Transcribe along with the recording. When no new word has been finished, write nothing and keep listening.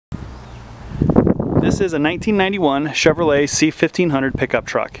This is a 1991 Chevrolet C1500 pickup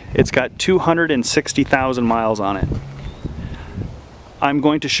truck. It's got 260,000 miles on it. I'm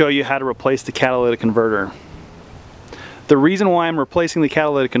going to show you how to replace the catalytic converter. The reason why I'm replacing the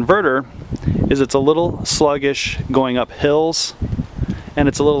catalytic converter is it's a little sluggish going up hills and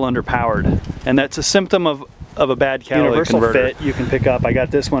it's a little underpowered. And that's a symptom of a bad catalytic converter. Universal fit you can pick up. I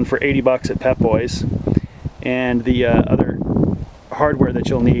got this one for 80 bucks at Pep Boys. And the other hardware that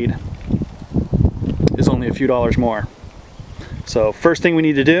you'll need is only a few dollars more. So first thing we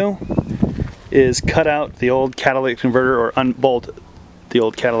need to do is cut out the old catalytic converter, or unbolt the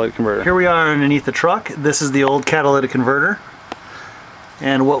old catalytic converter. Here we are underneath the truck. This is the old catalytic converter.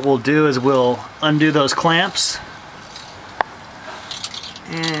 And what we'll do is we'll undo those clamps.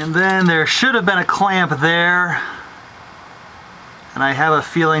 And then there should have been a clamp there. And I have a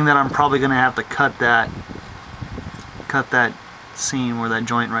feeling that I'm probably going to have to cut that seam, or that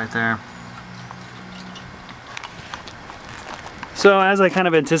joint right there. So as I kind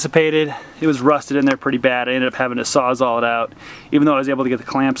of anticipated, it was rusted in there pretty bad. I ended up having to Sawzall it out. Even though I was able to get the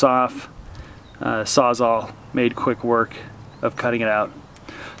clamps off, Sawzall made quick work of cutting it out.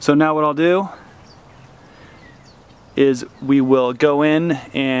 So now what I'll do is we will go in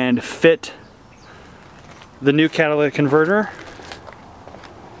and fit the new catalytic converter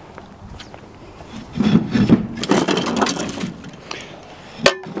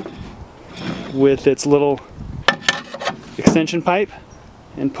with its little extension pipe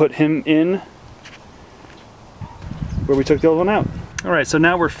and put him in where we took the old one out. Alright, so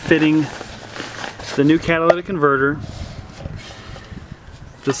now we're fitting the new catalytic converter,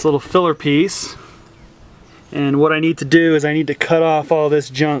 this little filler piece, and what I need to do is I need to cut off all this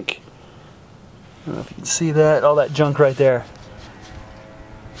junk. I don't know if you can see that, all that junk right there,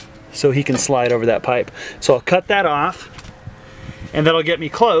 so he can slide over that pipe. So I'll cut that off, and that'll get me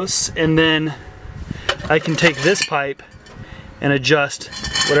close, and then I can take this pipe and adjust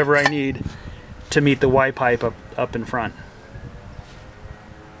whatever I need to meet the Y pipe up in front.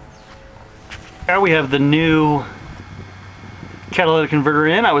 Now we have the new catalytic converter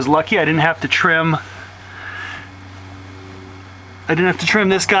in. I was lucky I didn't have to trim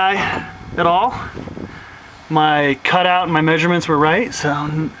this guy at all. My cutout and my measurements were right,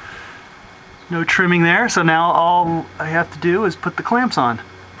 so no trimming there. So now all I have to do is put the clamps on.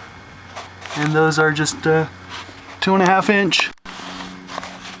 And those are just 2.5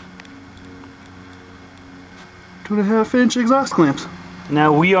 inch exhaust clamps.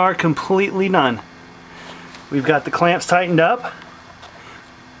 Now we are completely done. We've got the clamps tightened up,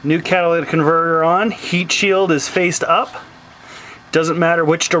 new catalytic converter on, heat shield is faced up. Doesn't matter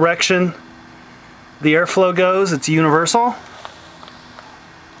which direction the airflow goes, it's universal.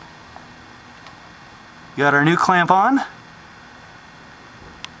 Got our new clamp on.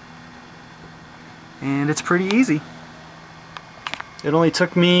 And it's pretty easy. It only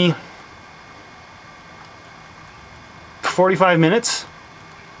took me 45 minutes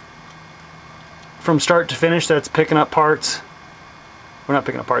from start to finish. That's picking up parts. We're not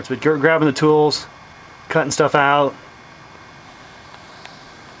picking up parts, but grabbing the tools, cutting stuff out,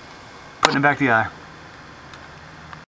 putting it back together.